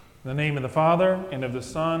In the name of the Father, and of the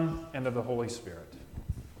Son, and of the Holy Spirit.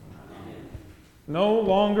 Amen. No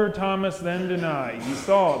longer Thomas then denied. He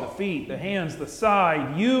saw the feet, the hands, the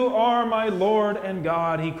side. You are my Lord and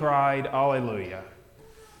God, he cried. Alleluia.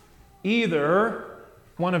 Either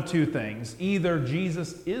one of two things. Either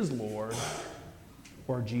Jesus is Lord,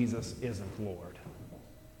 or Jesus isn't Lord.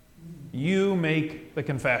 You make the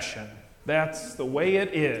confession. That's the way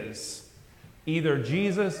it is. Either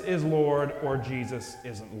Jesus is Lord or Jesus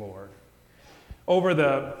isn't Lord. Over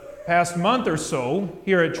the past month or so,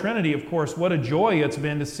 here at Trinity, of course, what a joy it's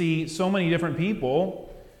been to see so many different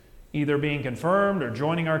people either being confirmed or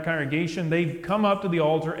joining our congregation. They've come up to the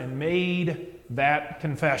altar and made that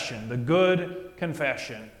confession, the good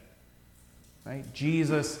confession. Right?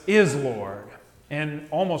 Jesus is Lord. And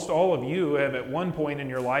almost all of you have at one point in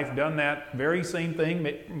your life done that very same thing.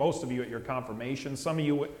 Most of you at your confirmation. Some of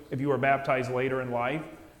you, if you were baptized later in life,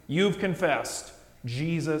 you've confessed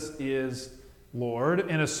Jesus is Lord.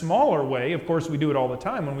 In a smaller way, of course, we do it all the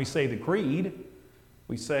time when we say the creed.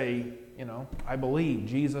 We say, I believe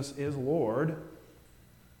Jesus is Lord.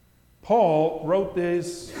 Paul wrote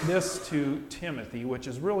this to Timothy, which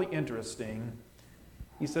is really interesting.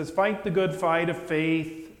 He says, fight the good fight of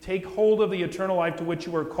faith. Take hold of the eternal life to which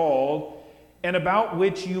you were called, and about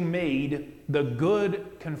which you made the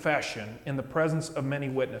good confession in the presence of many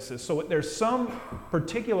witnesses. So there's some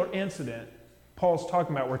particular incident Paul's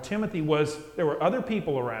talking about where there were other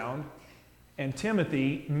people around, and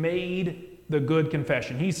Timothy made the good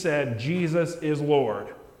confession. He said, Jesus is Lord.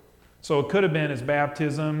 So it could have been his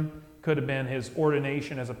baptism, could have been his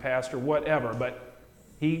ordination as a pastor, whatever, but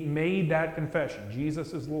he made that confession.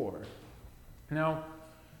 Jesus is Lord. Now,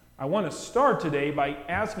 I want to start today by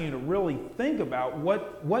asking you to really think about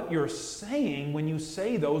what you're saying when you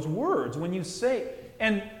say those words. When you say,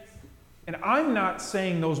 and I'm not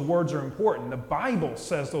saying those words are important. The Bible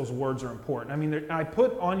says those words are important. I mean, I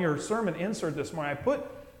put on your sermon insert this morning,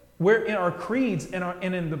 where in our creeds and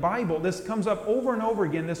in the Bible, this comes up over and over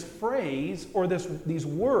again, this phrase or these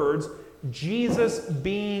words, Jesus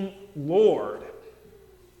being Lord.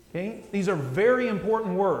 Okay? These are very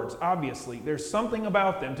important words, obviously. There's something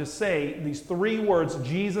about them to say these three words,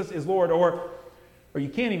 Jesus is Lord, or you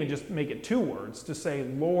can't even just make it two words, to say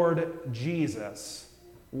Lord Jesus.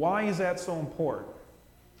 Why is that so important?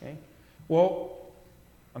 Okay? Well,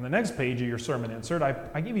 on the next page of your sermon insert,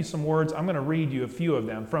 I give you some words. I'm going to read you a few of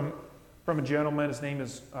them from a gentleman. His name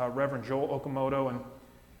is Reverend Joel Okamoto, and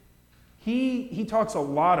he talks a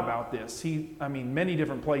lot about this. Many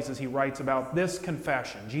different places he writes about this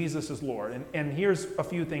confession, Jesus is Lord. And here's a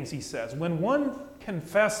few things he says. When one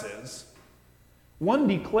confesses, one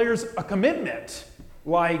declares a commitment,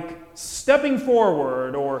 like stepping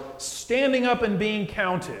forward or standing up and being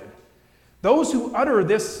counted. Those who utter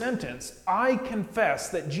this sentence, I confess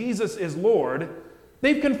that Jesus is Lord,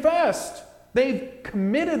 they've confessed. They've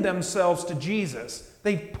committed themselves to Jesus.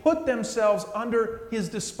 They've put themselves under his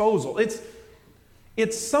disposal.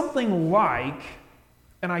 It's something like,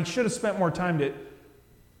 and I should have spent more time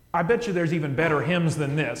I bet you there's even better hymns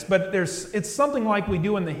than this, but it's something like we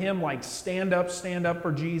do in the hymn, like stand up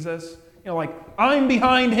for Jesus. Like I'm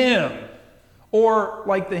behind him. Or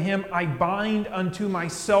like the hymn, I bind unto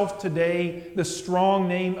myself today the strong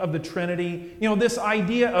name of the Trinity. This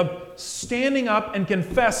idea of standing up and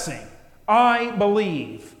confessing, I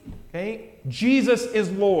believe. Okay? Jesus is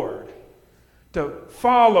Lord. To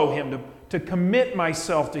follow him, to commit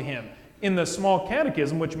myself to him. In the small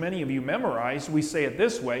catechism, which many of you memorized, we say it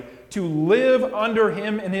this way, to live under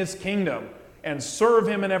him in his kingdom and serve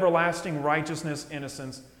him in everlasting righteousness,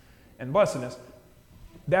 innocence, and blessedness.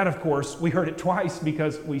 That, of course, we heard it twice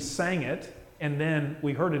because we sang it, and then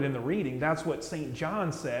we heard it in the reading. That's what St.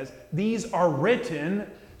 John says. These are written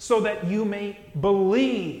so that you may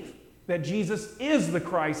believe that Jesus is the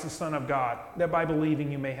Christ, the Son of God, that by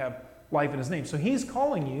believing you may have life in his name. So he's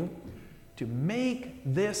calling you to make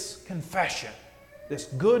this confession, this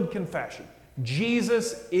good confession.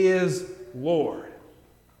 Jesus is Lord.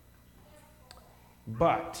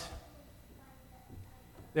 But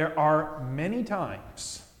there are many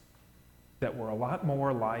times that we're a lot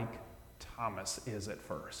more like Thomas is at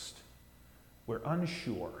first. We're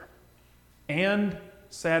unsure. And,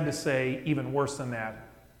 sad to say, even worse than that,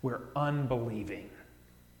 we're unbelieving.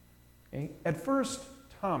 Okay? At first,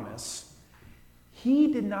 Thomas,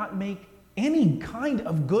 he did not make any kind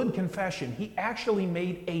of good confession. He actually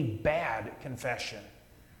made a bad confession.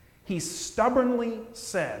 He stubbornly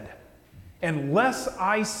said, unless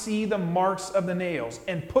I see the marks of the nails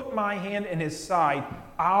and put my hand in his side,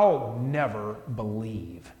 I'll never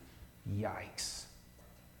believe. Yikes.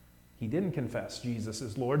 He didn't confess Jesus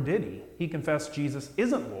is Lord, did he? He confessed Jesus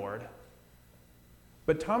isn't Lord.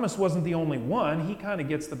 But Thomas wasn't the only one. He kind of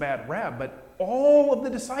gets the bad rap. But all of the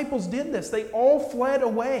disciples did this. They all fled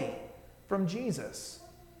away from Jesus.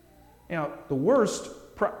 Now, the worst,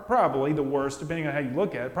 probably the worst, depending on how you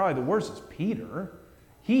look at it, probably the worst is Peter.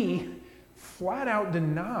 He flat out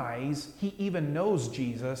denies he even knows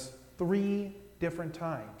Jesus 3 different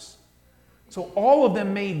times. So all of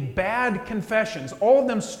them made bad confessions. All of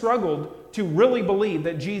them struggled to really believe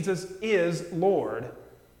that Jesus is Lord.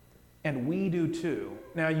 And we do too.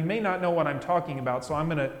 Now, you may not know what I'm talking about, so I'm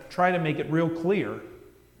going to try to make it real clear.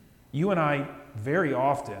 You and I very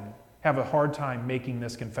often have a hard time making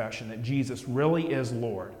this confession that Jesus really is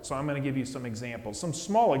Lord. So I'm going to give you some examples, some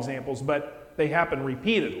small examples, but they happen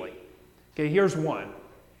repeatedly. Okay, here's one.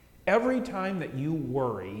 Every time that you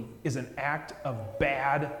worry is an act of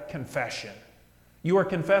bad confession. You are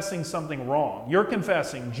confessing something wrong. You're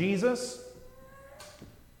confessing, Jesus,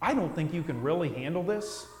 I don't think you can really handle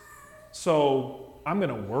this, so I'm going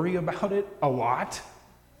to worry about it a lot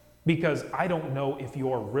because I don't know if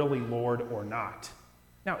you're really Lord or not.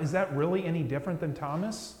 Now, is that really any different than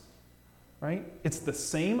Thomas? Right? It's the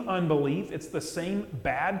same unbelief. It's the same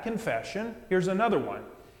bad confession. Here's another one.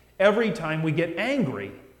 Every time we get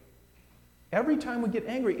angry,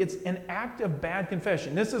 it's an act of bad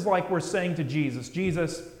confession. This is like we're saying to Jesus,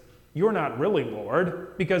 Jesus, you're not really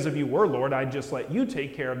Lord, because if you were Lord, I'd just let you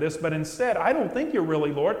take care of this. But instead, I don't think you're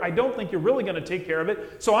really Lord. I don't think you're really going to take care of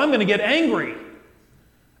it. So I'm going to get angry.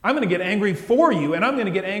 I'm going to get angry for you, and I'm going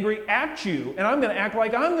to get angry at you, and I'm going to act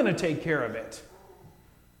like I'm going to take care of it.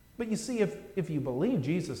 But you see, if you believe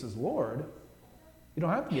Jesus is Lord, you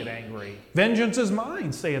don't have to get angry. Vengeance is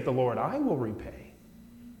mine, saith the Lord. I will repay.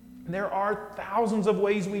 And there are thousands of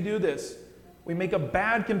ways we do this. We make a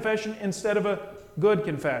bad confession instead of a good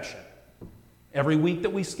confession. Every week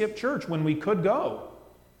that we skip church when we could go,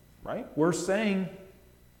 right? We're saying,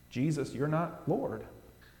 Jesus, you're not Lord.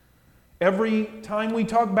 Every time we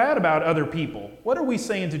talk bad about other people, what are we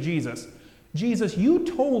saying to Jesus? Jesus, you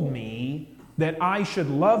told me that I should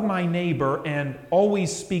love my neighbor and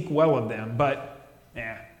always speak well of them, but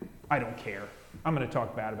I don't care. I'm going to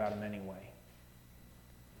talk bad about them anyway.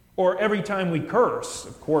 Or every time we curse,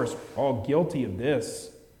 of course, we're all guilty of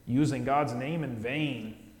this, using God's name in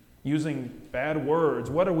vain, using bad words.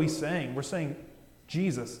 What are we saying? We're saying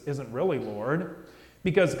Jesus isn't really Lord,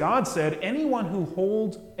 because God said anyone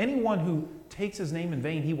who takes his name in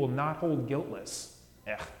vain, he will not hold guiltless.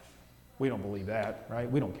 We don't believe that, right?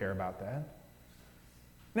 We don't care about that.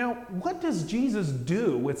 Now, what does Jesus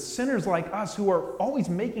do with sinners like us who are always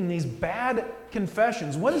making these bad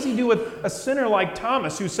confessions? What does he do with a sinner like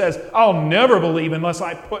Thomas who says, I'll never believe unless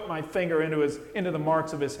I put my finger into the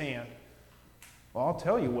marks of his hand? Well, I'll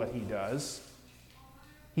tell you what he does.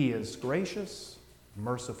 He is gracious,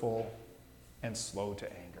 merciful, and slow to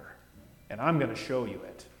anger. And I'm going to show you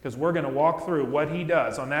it, because we're going to walk through what he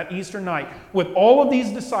does on that Easter night with all of these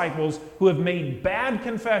disciples who have made bad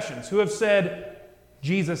confessions, who have said,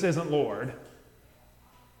 Jesus isn't Lord.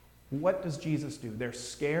 What does Jesus do? They're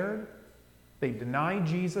scared. They deny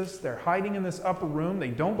Jesus. They're hiding in this upper room. They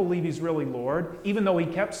don't believe he's really Lord, even though he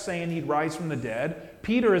kept saying he'd rise from the dead.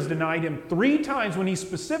 Peter has denied him 3 times when he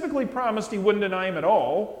specifically promised he wouldn't deny him at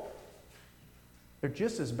all. They're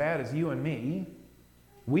just as bad as you and me.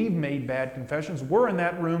 We've made bad confessions. We're in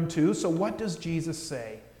that room too. So what does Jesus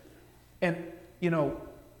say? And,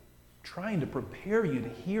 trying to prepare you to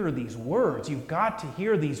hear these words. You've got to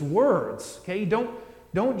hear these words, okay?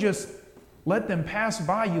 Don't just let them pass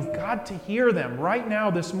by. You've got to hear them. Right now,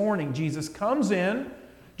 this morning, Jesus comes in,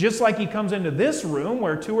 just like he comes into this room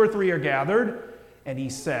where 2 or 3 are gathered, and he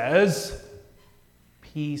says,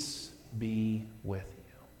 peace be with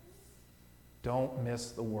you. Don't miss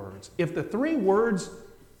the words. If the 3 words,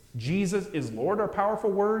 Jesus is Lord, are powerful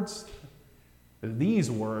words, these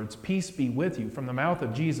words, peace be with you, from the mouth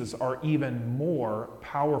of Jesus are even more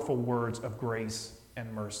powerful words of grace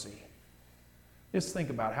and mercy. Just think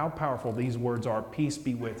about how powerful these words are, peace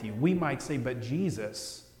be with you. We might say, but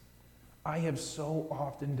Jesus, I have so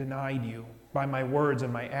often denied you by my words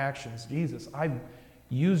and my actions. Jesus, I've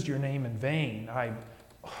used your name in vain. I've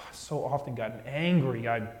so often gotten angry.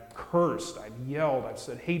 I've cursed. I've yelled. I've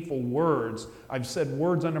said hateful words. I've said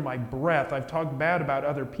words under my breath. I've talked bad about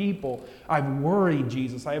other people. I've worried,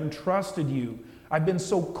 Jesus. I haven't trusted you. I've been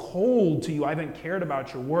so cold to you. I haven't cared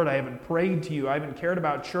about your word. I haven't prayed to you. I haven't cared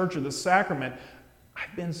about church or the sacrament.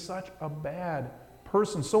 I've been such a bad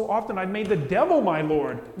person. So often I've made the devil my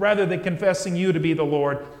Lord rather than confessing you to be the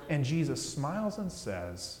Lord. And Jesus smiles and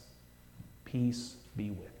says, peace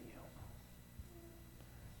be with you.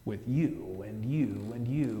 with you and you and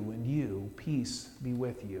you and you. Peace be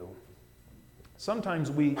with you. Sometimes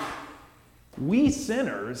we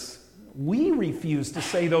sinners, we refuse to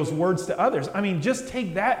say those words to others. I mean, just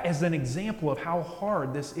take that as an example of how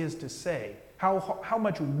hard this is to say, how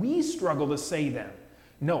much we struggle to say them.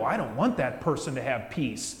 No, I don't want that person to have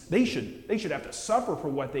peace. They should have to suffer for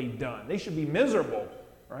what they've done. They should be miserable,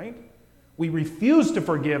 right? We refuse to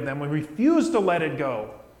forgive them. We refuse to let it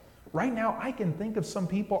go. Right now, I can think of some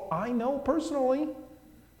people I know personally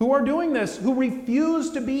who are doing this, who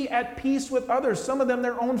refuse to be at peace with others. Some of them,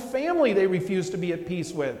 their own family, they refuse to be at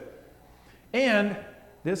peace with. And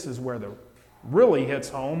this is where the really hits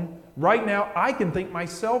home. Right now, I can think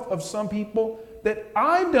myself of some people that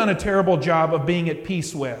I've done a terrible job of being at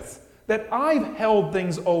peace with, that I've held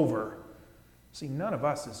things over. See, none of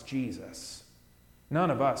us is Jesus. None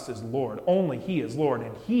of us is Lord. Only He is Lord,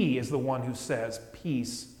 and He is the one who says,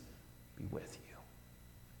 peace be with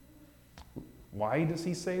you. Why does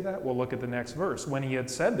He say that? Well, look at the next verse. When He had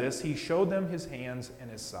said this, He showed them His hands and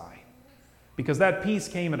His side. Because that peace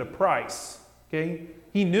came at a price, okay?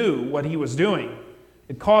 He knew what He was doing.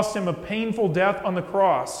 It cost Him a painful death on the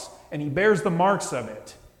cross, and He bears the marks of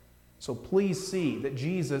it. So please see that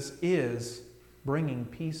Jesus is bringing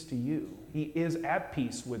peace to you. He is at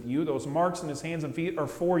peace with you. Those marks in His hands and feet are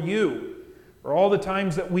for you. For all the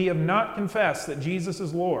times that we have not confessed that Jesus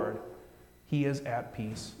is Lord, He is at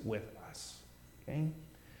peace with us. Okay?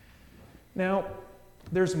 Now,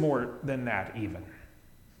 there's more than that even.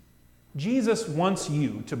 Jesus wants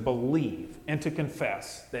you to believe and to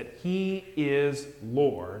confess that He is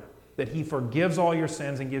Lord, that He forgives all your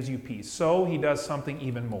sins and gives you peace. So He does something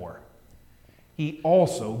even more. He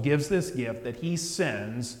also gives this gift that He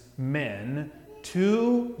sends men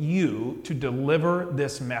to you to deliver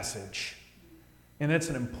this message. And it's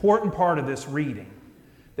an important part of this reading,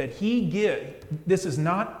 that this is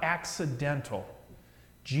not accidental.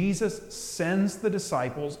 Jesus sends the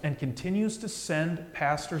disciples and continues to send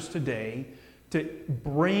pastors today to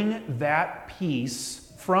bring that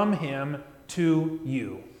peace from Him to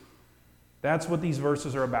you. That's what these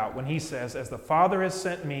verses are about. When He says, as the Father has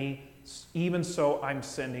sent me, even so I'm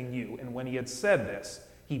sending you. And when He had said this,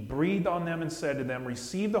 He breathed on them and said to them,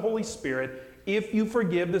 receive the Holy Spirit. If you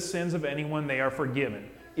forgive the sins of anyone, they are forgiven.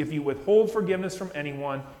 If you withhold forgiveness from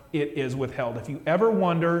anyone, it is withheld. If you ever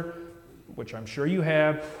wonder, which I'm sure you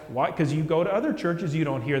have, why? Because you go to other churches, you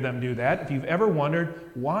don't hear them do that. If you've ever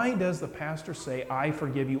wondered, why does the pastor say, I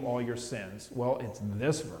forgive you all your sins? Well, it's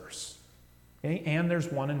this verse. Okay? And there's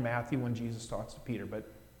one in Matthew when Jesus talks to Peter, but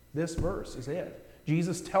this verse is it.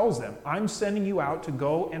 Jesus tells them, I'm sending you out to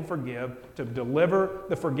go and forgive, to deliver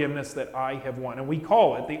the forgiveness that I have won. And we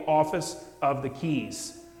call it the office of the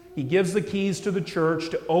keys. He gives the keys to the church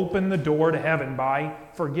to open the door to heaven by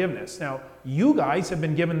forgiveness. Now, you guys have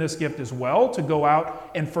been given this gift as well, to go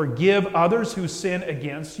out and forgive others who sin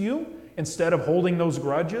against you instead of holding those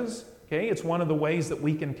grudges. Okay, it's one of the ways that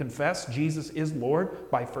we can confess Jesus is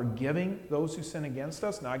Lord, by forgiving those who sin against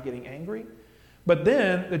us, not getting angry. But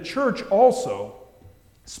then the church also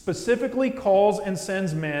specifically calls and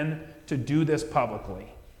sends men to do this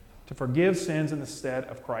publicly, to forgive sins in the stead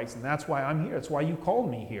of Christ. And that's why I'm here. That's why you called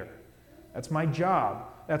me here. That's my job.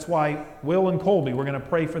 That's why Will and Colby, we're going to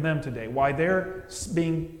pray for them today. Why they're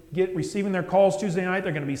receiving their calls Tuesday night.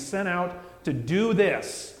 They're going to be sent out to do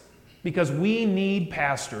this. Because we need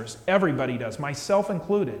pastors. Everybody does, myself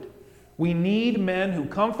included. We need men who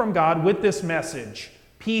come from God with this message.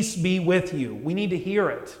 Peace be with you. We need to hear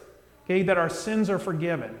it. Okay, that our sins are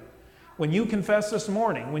forgiven. When you confessed this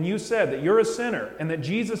morning, when you said that you're a sinner and that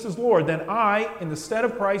Jesus is Lord, then I, in the stead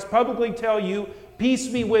of Christ, publicly tell you, peace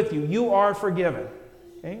be with you. You are forgiven.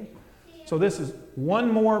 Okay? So this is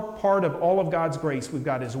one more part of all of God's grace. We've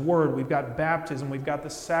got His Word, we've got baptism, we've got the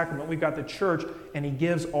sacrament, we've got the church, and He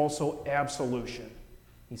gives also absolution.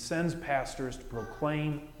 He sends pastors to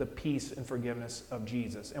proclaim the peace and forgiveness of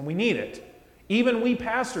Jesus. And we need it. Even we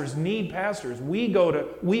pastors need pastors. We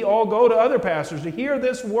all go to other pastors to hear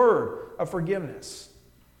this word of forgiveness.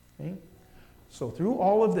 Okay? So through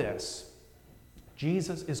all of this,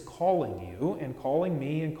 Jesus is calling you and calling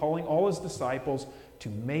me and calling all His disciples to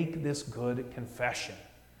make this good confession.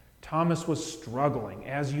 Thomas was struggling,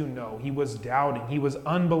 as you know. He was doubting. He was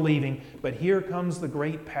unbelieving. But here comes the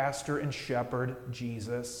great pastor and shepherd,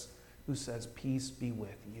 Jesus, who says, peace be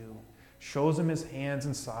with you. Shows him His hands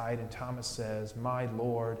and side, and Thomas says, my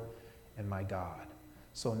Lord and my God.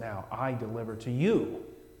 So now I deliver to you,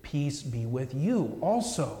 peace be with you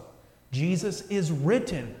also. Jesus is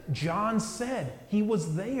written. John said He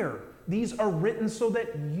was there. These are written so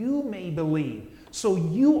that you may believe. So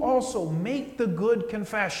you also make the good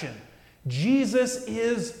confession. Jesus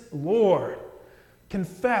is Lord.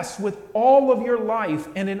 Confess with all of your life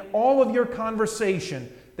and in all of your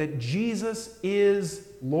conversation that Jesus is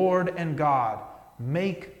Lord and God.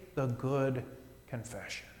 Make the good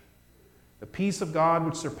confession. The peace of God,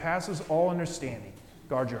 which surpasses all understanding,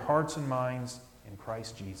 guard your hearts and minds in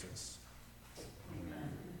Christ Jesus.